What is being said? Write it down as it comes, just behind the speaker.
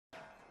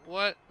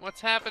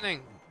What's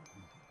happening?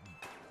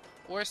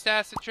 Worst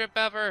acid trip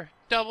ever.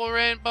 Double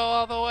rainbow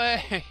all the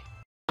way.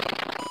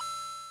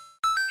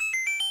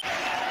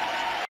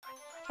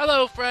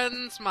 Hello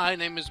friends, my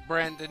name is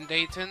Brandon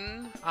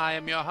Dayton. I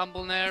am your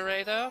humble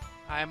narrator.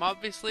 I am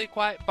obviously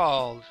quite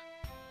bald.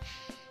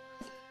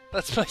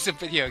 Let's play some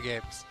video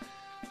games.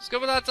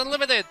 Scribblenauts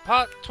Unlimited,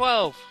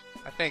 Pt12,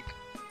 I think.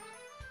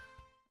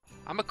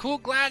 I'm a cool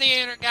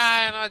gladiator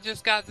guy and I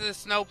just got to this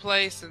snow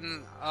place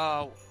and,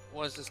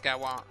 what does this guy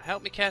want?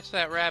 Help me catch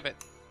that rabbit.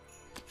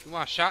 You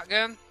want a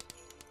shotgun?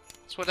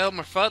 That's what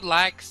Elmer Fudd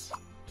likes.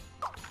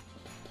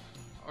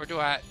 Or do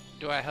I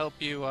help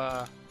you,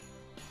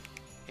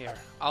 here,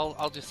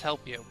 I'll just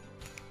help you.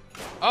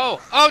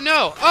 Oh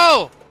no!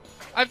 Oh!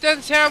 I've done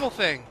a terrible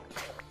thing!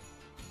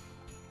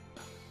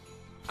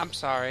 I'm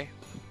sorry.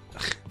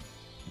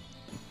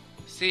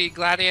 See,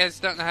 gladiators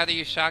don't know how to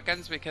use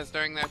shotguns because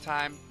during their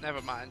time...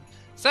 Never mind.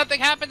 Something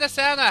happened to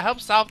Santa! Help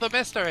solve the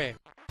mystery!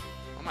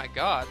 Oh my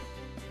god.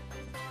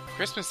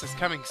 Christmas is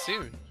coming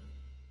soon.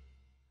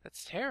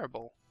 That's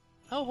terrible.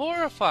 How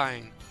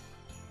horrifying.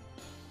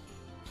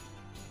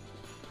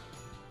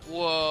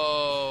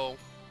 Whoa.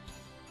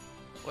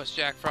 What's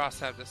Jack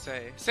Frost have to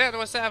say? Santa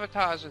was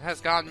sabotaged and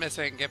has gone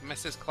missing. Give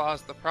Mrs.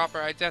 Claus the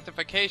proper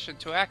identification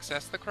to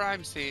access the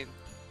crime scene.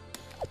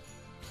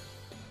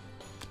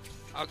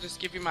 I'll just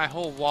give you my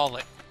whole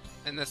wallet.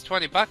 And there's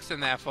 20 bucks in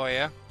there for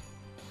you.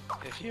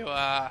 If you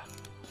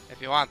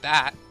want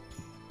that.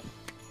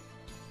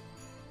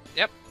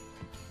 Yep.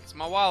 It's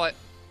my wallet.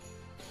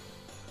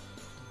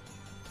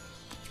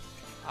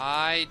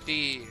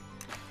 ID.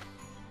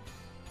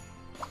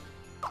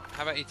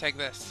 How about you take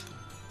this?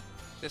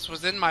 This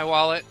was in my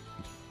wallet.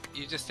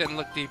 You just didn't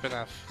look deep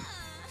enough.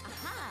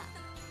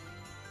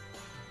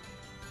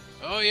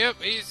 Oh, yep,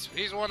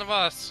 he's one of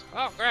us.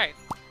 Oh, great.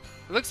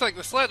 It looks like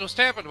the sled was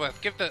tampered with.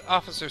 Give the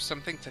officers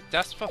something to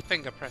dust for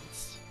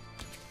fingerprints.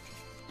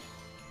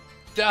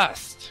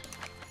 Dust!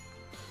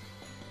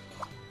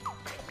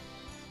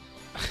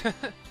 I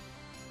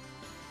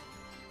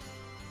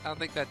don't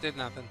think that did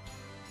nothing.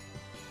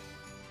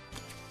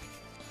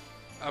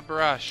 A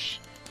brush.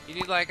 You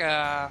need like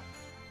a...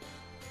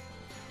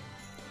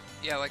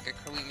 Yeah, like a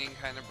cleaning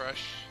kind of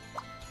brush.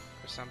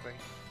 Or something.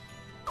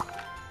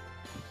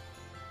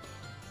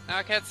 No,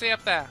 I can't see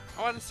up there.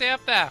 I want to see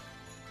up there.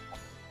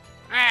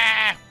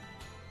 Ah!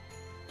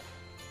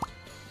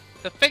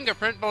 The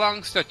fingerprint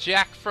belongs to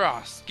Jack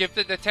Frost. Give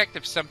the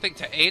detective something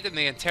to aid in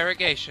the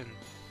interrogation.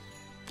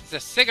 There's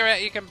a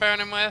cigarette you can burn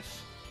him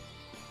with.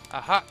 A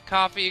hot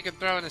coffee you can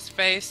throw in his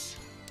face.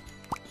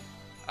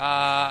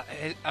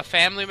 A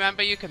family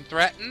member you can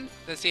threaten.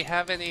 Does he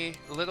have any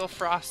little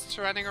Frosts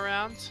running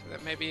around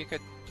that maybe you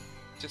could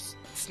just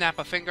snap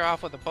a finger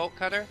off with a bolt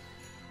cutter?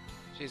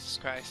 Jesus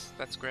Christ,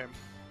 that's grim.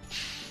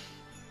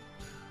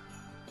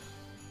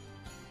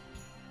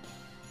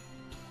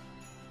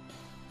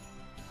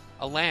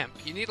 A lamp.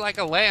 You need like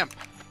a lamp.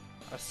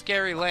 A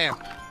scary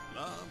lamp.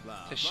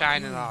 To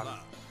shine it on.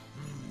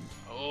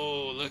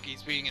 Oh, look,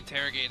 he's being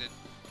interrogated.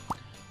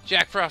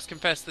 Jack Frost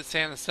confessed that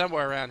Santa's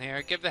somewhere around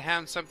here. Give the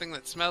hound something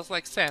that smells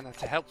like Santa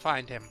to help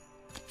find him.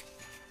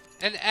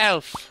 An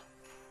elf.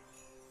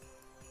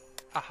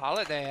 A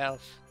holiday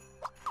elf.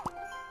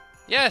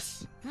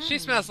 Yes, she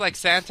smells like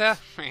Santa.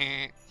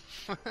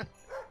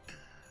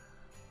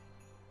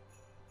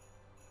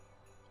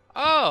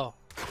 Oh.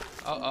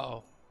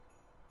 Uh-oh.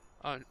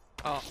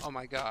 Oh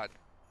my god.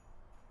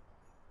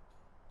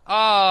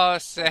 Oh,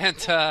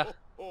 Santa.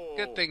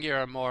 Good thing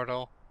you're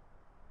immortal.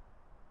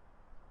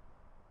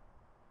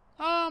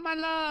 Oh, my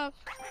love.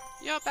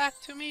 You're back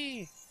to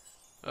me.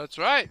 That's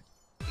right.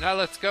 Now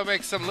let's go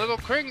make some little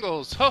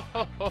Kringles. Ho,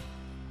 ho, ho.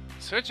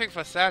 Searching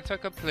for Santa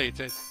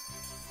completed.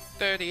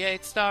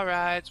 38 star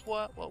rides.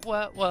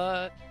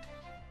 What?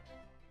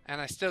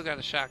 And I still got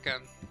a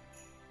shotgun.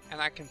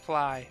 And I can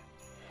fly.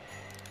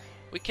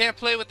 We can't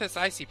play with this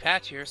icy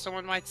patch here.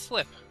 Someone might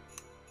slip.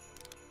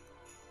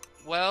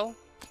 Well,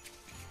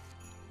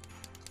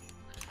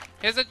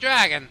 here's a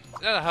dragon.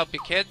 That'll help you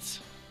kids.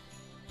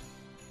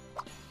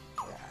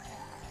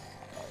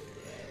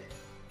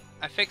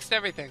 I fixed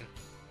everything.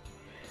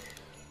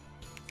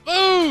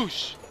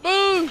 Boosh!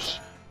 Boosh!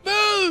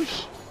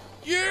 Boosh!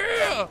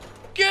 Yeah!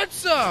 Get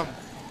some!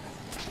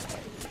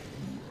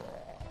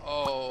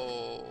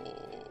 Oh.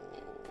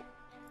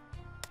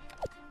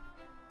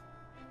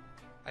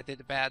 I did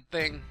a bad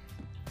thing.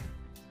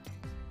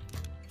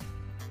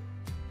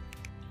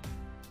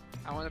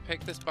 I want to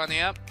pick this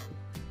bunny up.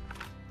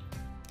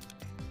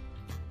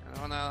 I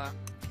want to...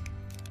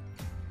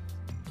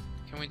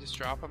 Can we just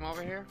drop him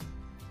over here?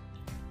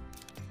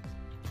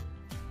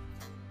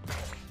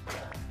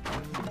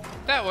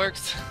 That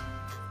works.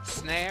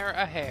 Snare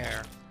a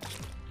hare.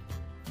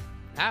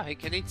 Now he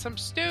can eat some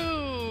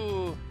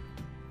stew.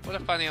 What a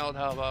funny old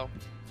hobo.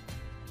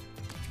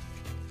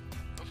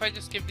 What if I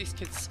just give these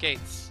kids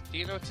skates? Do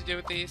you know what to do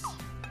with these?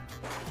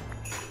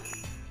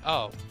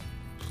 Oh.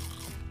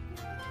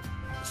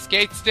 The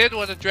skates did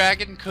what a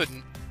dragon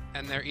couldn't,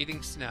 and they're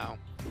eating snow.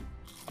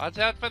 Watch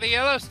out for the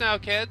yellow snow,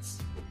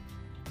 kids.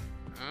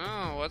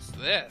 Oh, what's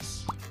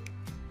this?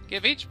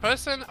 Give each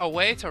person a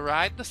way to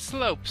ride the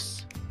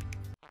slopes.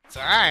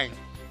 Dang.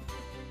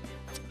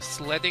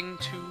 Sledding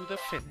to the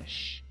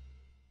finish.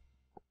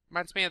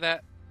 Reminds me of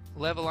that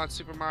level on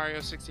Super Mario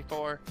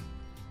 64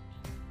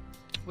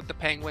 with the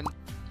penguin.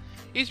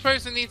 Each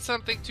person needs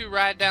something to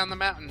ride down the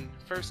mountain.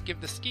 First,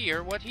 give the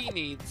skier what he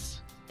needs.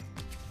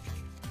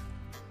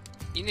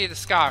 You need a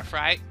scarf,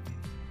 right?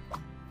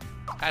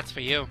 That's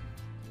for you.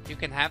 You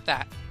can have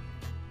that.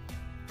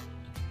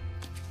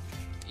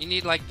 You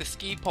need, like, the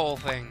ski pole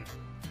thing.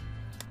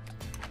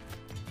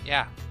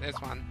 Yeah, there's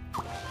one.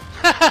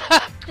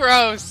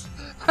 Gross!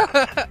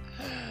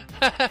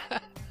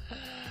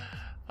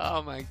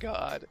 Oh my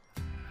god.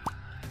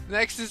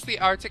 Next is the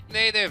Arctic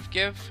native.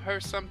 Give her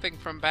something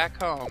from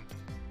back home.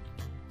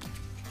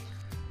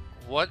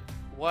 What?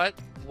 A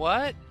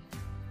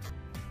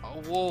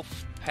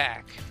wolf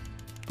pack.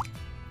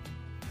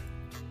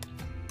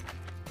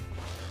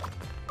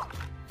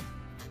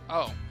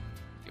 Oh.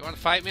 You want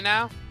to fight me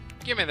now?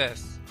 Give me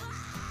this.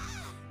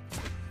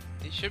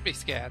 You should be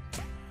scared.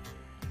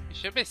 You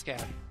should be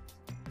scared.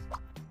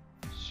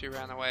 She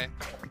ran away.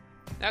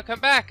 Now come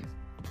back!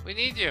 We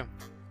need you.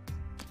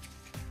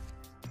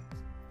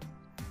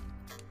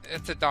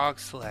 It's a dog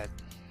sled.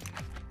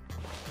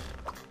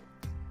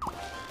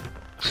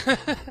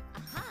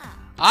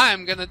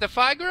 I'm gonna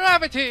defy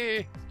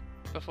gravity!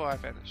 Before I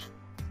finish.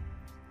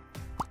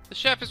 The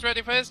chef is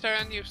ready for his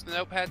turn. Use the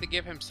notepad to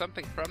give him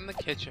something from the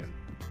kitchen.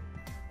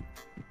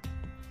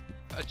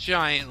 A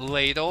giant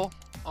ladle.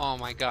 Oh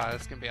my god,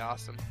 that's gonna be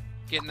awesome.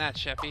 Get in that,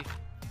 chefy.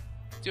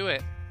 Do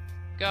it.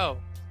 Go.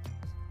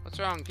 What's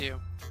wrong with you?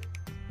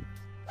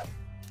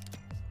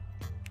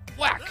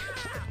 Whack!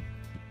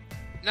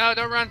 No,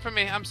 don't run from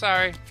me. I'm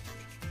sorry.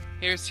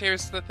 Here's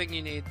the thing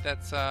you need.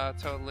 That's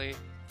totally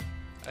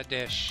a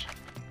dish.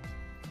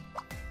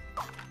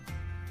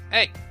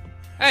 Hey!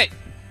 Hey!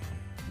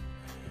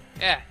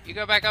 Yeah, you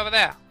go back over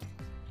there.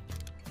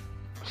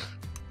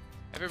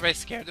 Everybody's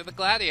scared of the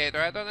gladiator.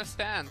 I don't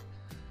understand.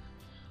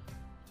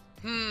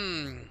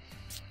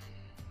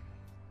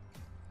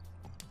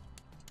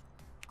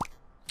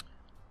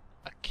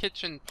 A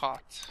kitchen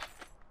pot.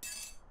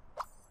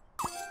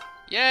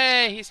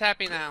 Yay! He's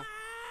happy now.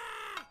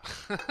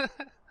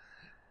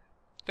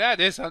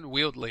 That is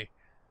unwieldy.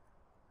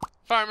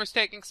 Farmer's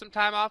taking some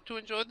time off to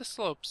enjoy the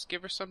slopes.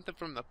 Give her something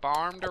from the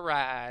farm to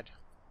ride.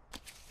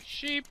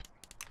 Sheep.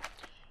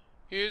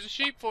 Here's a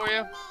sheep for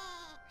you.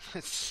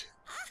 It's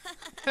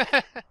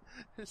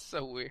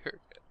so weird.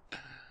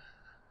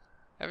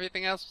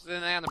 Everything else was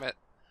inanimate.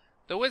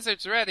 The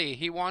wizard's ready.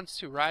 He wants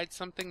to ride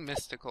something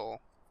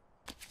mystical.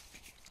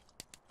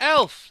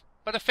 Elf!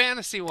 But a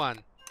fantasy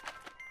one.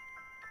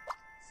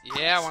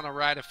 Yeah, I want to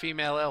ride a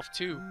female elf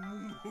too.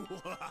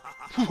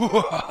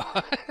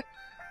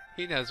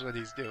 He knows what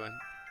he's doing.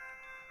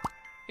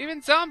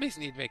 Even zombies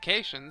need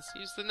vacations.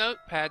 Use the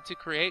notepad to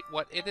create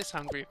what it is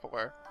hungry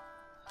for.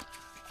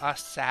 A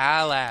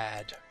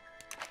salad.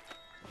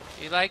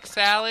 You like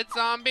salad,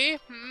 zombie?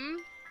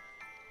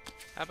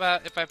 How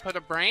about if I put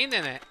a brain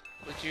in it?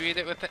 Would you eat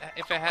it with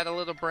if it had a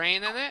little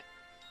brain in it?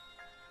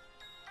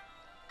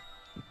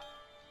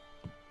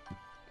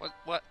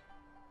 What?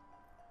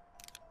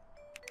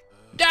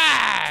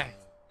 Die!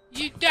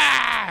 You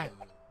die!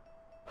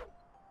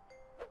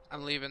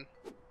 I'm leaving.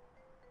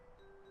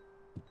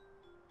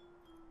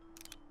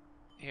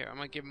 Here, I'm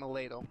gonna give him a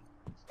ladle.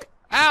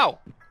 Ow!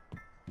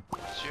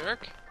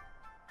 Jerk.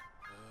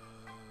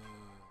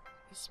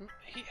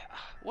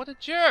 What a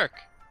jerk!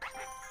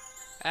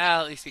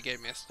 At least he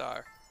gave me a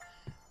star.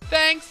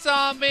 Thanks,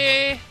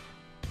 zombie!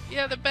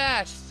 You're the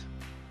best!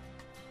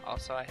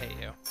 Also, I hate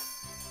you.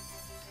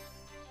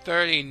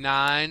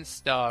 39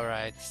 star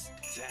rights.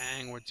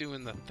 Dang, we're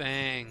doing the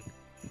thing.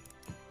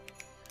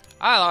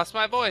 I lost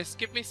my voice.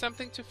 Give me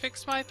something to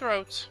fix my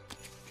throat.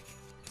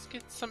 Let's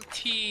get some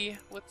tea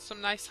with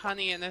some nice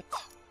honey in it.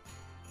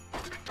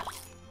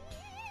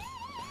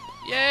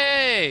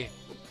 Yay!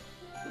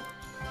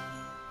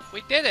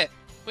 We did it!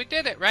 We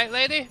did it, right,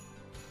 lady?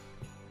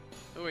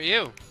 Who are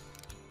you?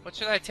 What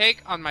should I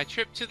take on my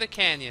trip to the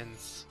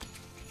canyons?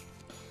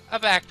 A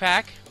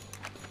backpack.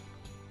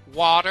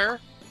 Water.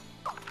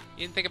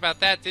 You didn't think about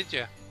that, did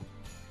you?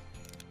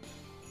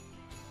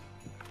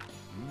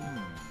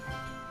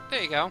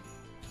 There you go.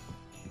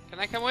 Can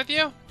I come with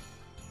you? Oh,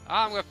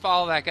 I'm gonna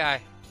follow that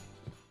guy.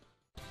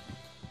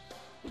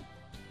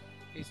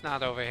 He's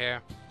not over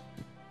here.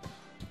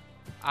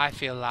 I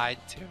feel lied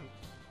to.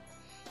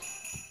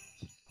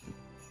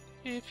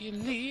 If you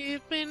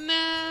leave me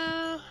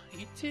now,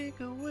 you take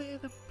away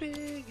the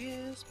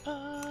biggest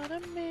part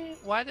of me.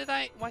 Why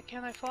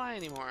can't I fly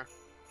anymore?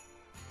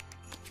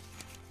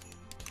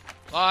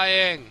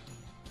 Flying!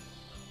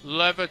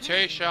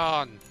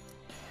 Levitation!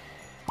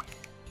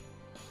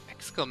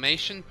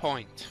 Exclamation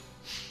point.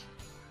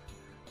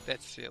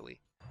 That's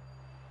silly.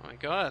 Oh my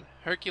god,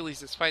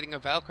 Hercules is fighting a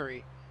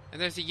Valkyrie. And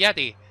there's a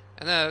Yeti,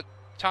 and a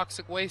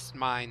toxic waste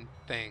mine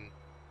thing.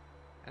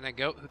 And a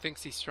goat who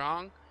thinks he's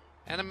strong.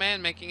 And a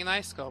man making an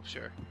ice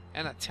sculpture.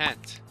 And a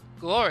tent.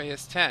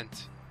 Glorious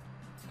tent.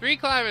 3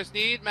 climbers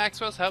need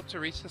Maxwell's help to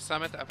reach the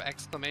summit of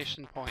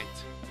exclamation point.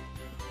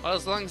 Well,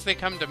 as long as they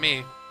come to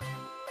me.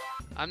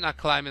 I'm not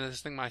climbing this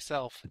thing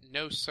myself.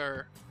 No,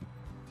 sir.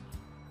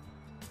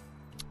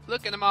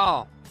 Look at them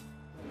all.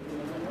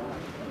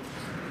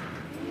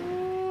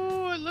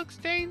 Ooh, it looks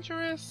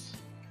dangerous.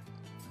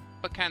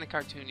 But kind of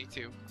cartoony,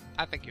 too.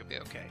 I think you'll be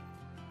okay.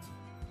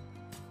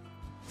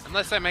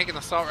 Unless I make an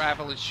assault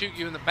rifle and shoot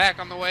you in the back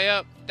on the way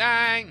up.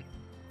 Dang!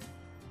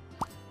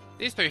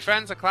 These 3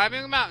 friends are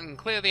climbing a mountain.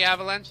 Clear the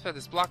avalanche that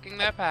is blocking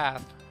their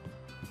path.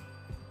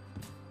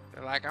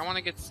 They're like, I want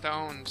to get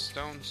stone.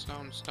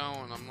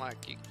 I'm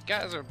like, you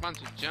guys are a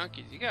bunch of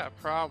junkies. You got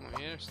a problem,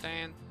 you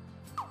understand?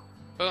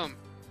 Boom.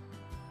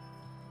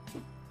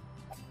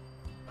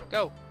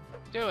 Go.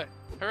 Do it.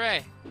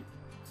 Hooray.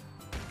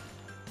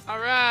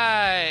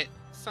 Alright.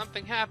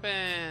 Something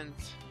happened.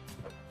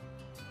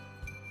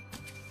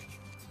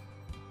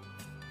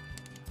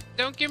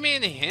 Don't give me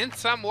any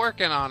hints. I'm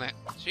working on it.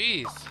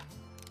 Jeez.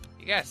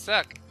 You guys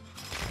suck.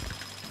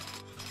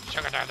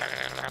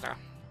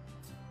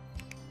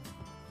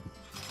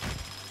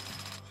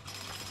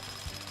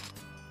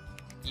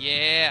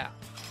 Yeah.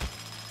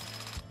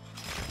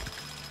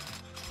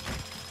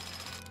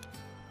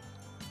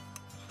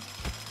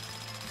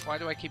 Why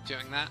do I keep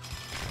doing that?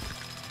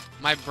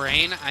 My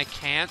brain, I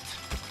can't.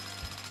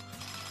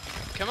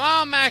 Come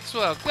on,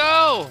 Maxwell,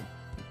 go!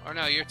 Or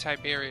no, you're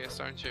Tiberius,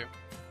 aren't you?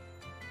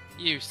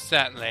 You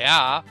certainly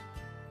are.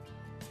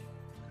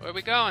 Where are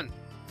we going?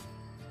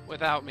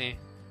 Without me.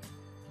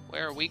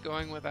 Where are we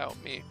going without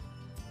me?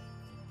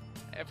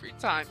 Every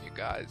time, you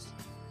guys.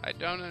 I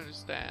don't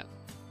understand.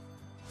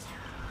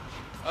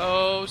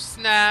 Oh,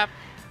 snap.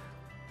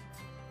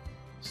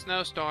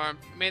 Snowstorm.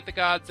 Made the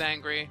gods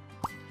angry.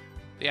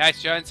 The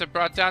ice giants have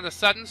brought down a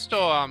sudden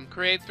storm.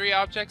 Create 3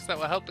 objects that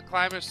will help the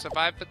climbers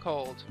survive the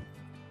cold.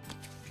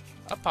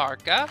 A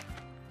parka.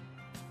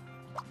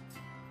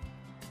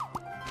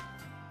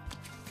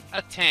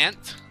 A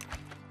tent.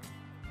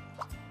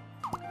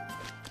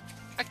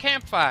 A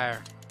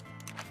campfire.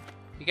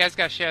 You guys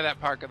gotta share that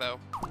parka though.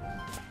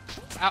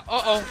 Ow,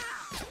 uh-oh.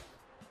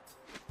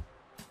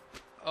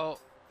 Oh.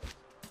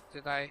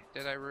 Did I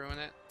ruin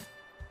it?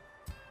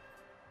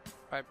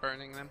 By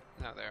burning them?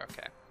 No, they're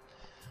okay.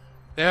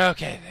 They're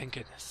okay, thank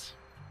goodness.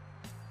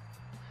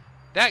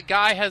 That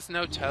guy has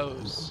no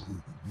toes.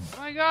 Oh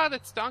my god,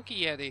 it's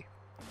Donkey Yeti.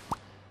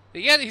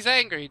 The Yeti's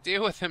angry.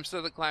 Deal with him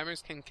so the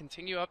climbers can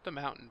continue up the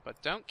mountain,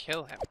 but don't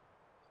kill him.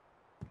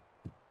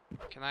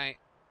 Can I...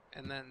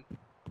 and then...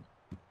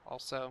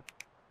 also...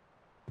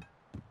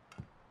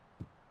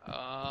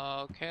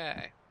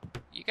 okay.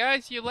 You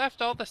guys, you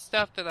left all the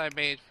stuff that I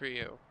made for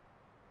you.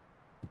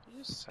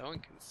 You're so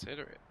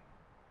inconsiderate.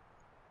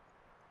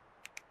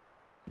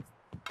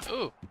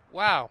 Ooh,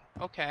 wow,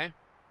 okay.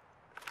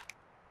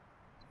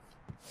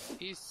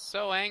 He's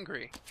so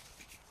angry.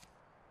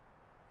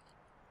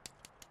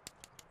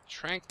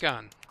 Trank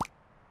gun.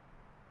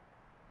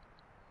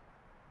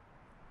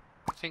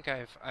 I think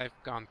I've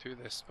gone through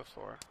this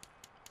before.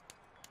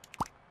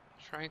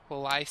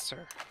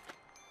 Tranquilizer.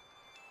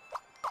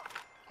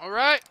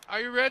 Alright,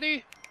 are you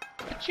ready?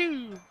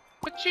 Pachoo!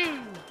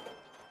 Pachoo!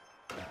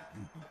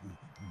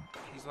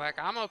 He's like,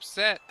 I'm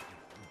upset.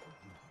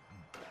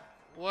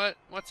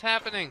 What's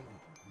happening?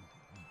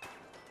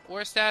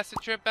 Worst acid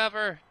trip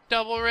ever.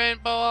 Double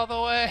rainbow all the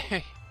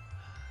way.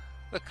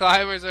 The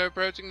climbers are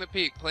approaching the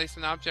peak. Place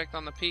an object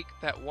on the peak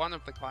that one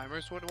of the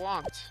climbers would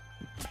want.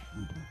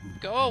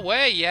 Go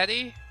away,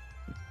 Yeti.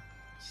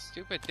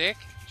 Stupid dick.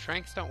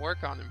 Tranks don't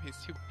work on him. He's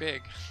too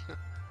big.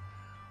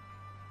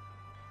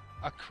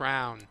 A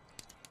crown.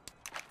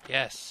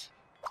 Yes.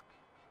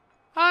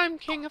 I'm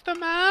king of the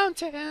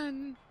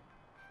mountain.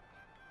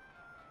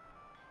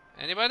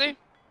 Anybody?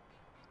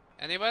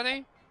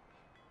 Anybody?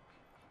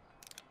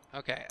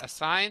 Okay, a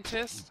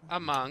scientist, a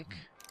monk,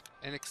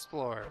 an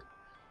explorer.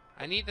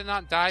 I need to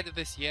not die to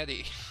this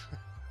Yeti.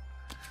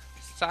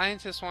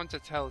 Scientists want a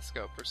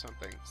telescope or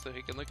something, so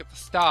he can look at the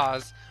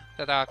stars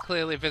that are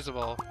clearly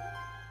visible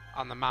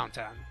on the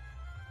mountain.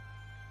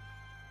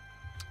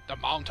 The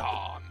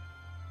mountain!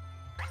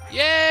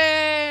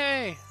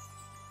 Yay!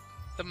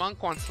 The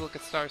monk wants to look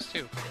at stars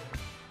too.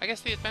 I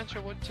guess the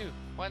adventurer would too.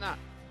 Why not?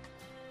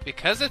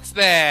 Because it's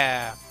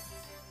there!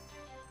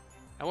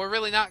 And we're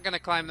really not gonna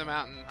climb the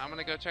mountain. I'm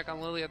gonna go check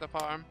on Lily at the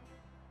farm.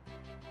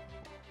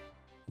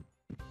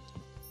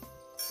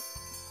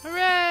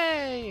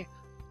 Hooray!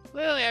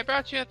 Lily, I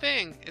brought you a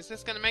thing. Is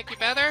this gonna make you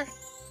better?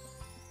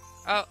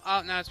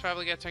 Oh, no, it's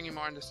probably gonna turn you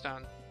more into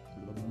stone.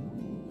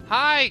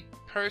 Hi,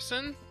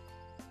 person!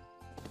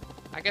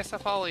 I guess I'll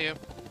follow you.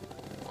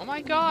 Oh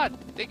my god!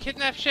 They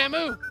kidnapped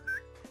Shamu!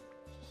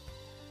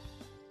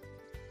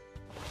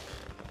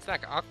 It's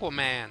like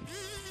Aquaman.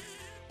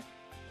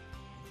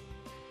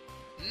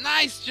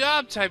 Nice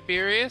job,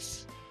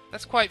 Tiberius!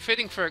 That's quite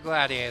fitting for a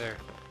gladiator.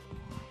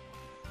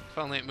 If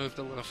only it moved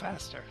a little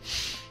faster.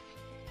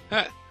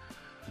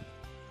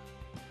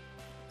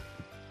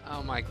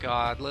 Oh my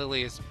god,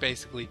 Lily is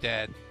basically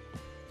dead.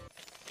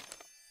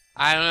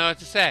 I don't know what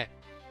to say.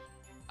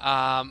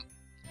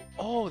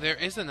 Oh, there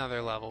is another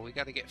level. We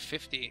got to get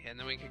 50, and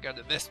then we can go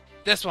to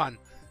this one.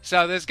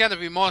 So there's going to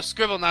be more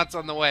Scribblenauts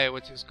on the way,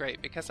 which is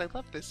great, because I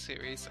love this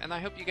series, and I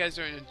hope you guys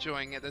are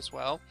enjoying it as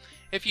well.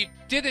 If you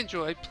did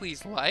enjoy,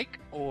 please like,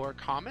 or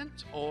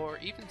comment, or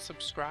even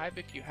subscribe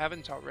if you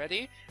haven't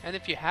already. And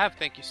if you have,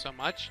 thank you so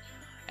much.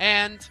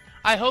 And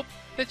I hope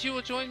that you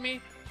will join me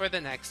for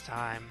the next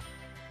time.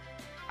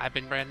 I've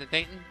been Brandon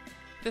Dayton.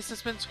 This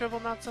has been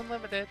Scribblenauts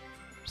Unlimited.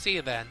 See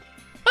you then.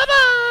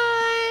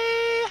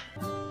 Bye-bye!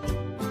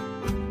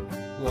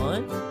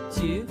 1,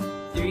 2,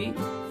 3,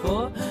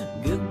 4.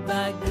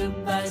 Goodbye,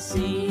 goodbye,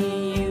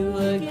 see you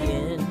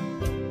again.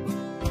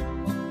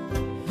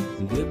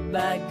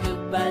 Goodbye,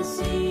 goodbye,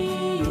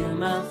 see you,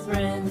 my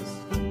friends.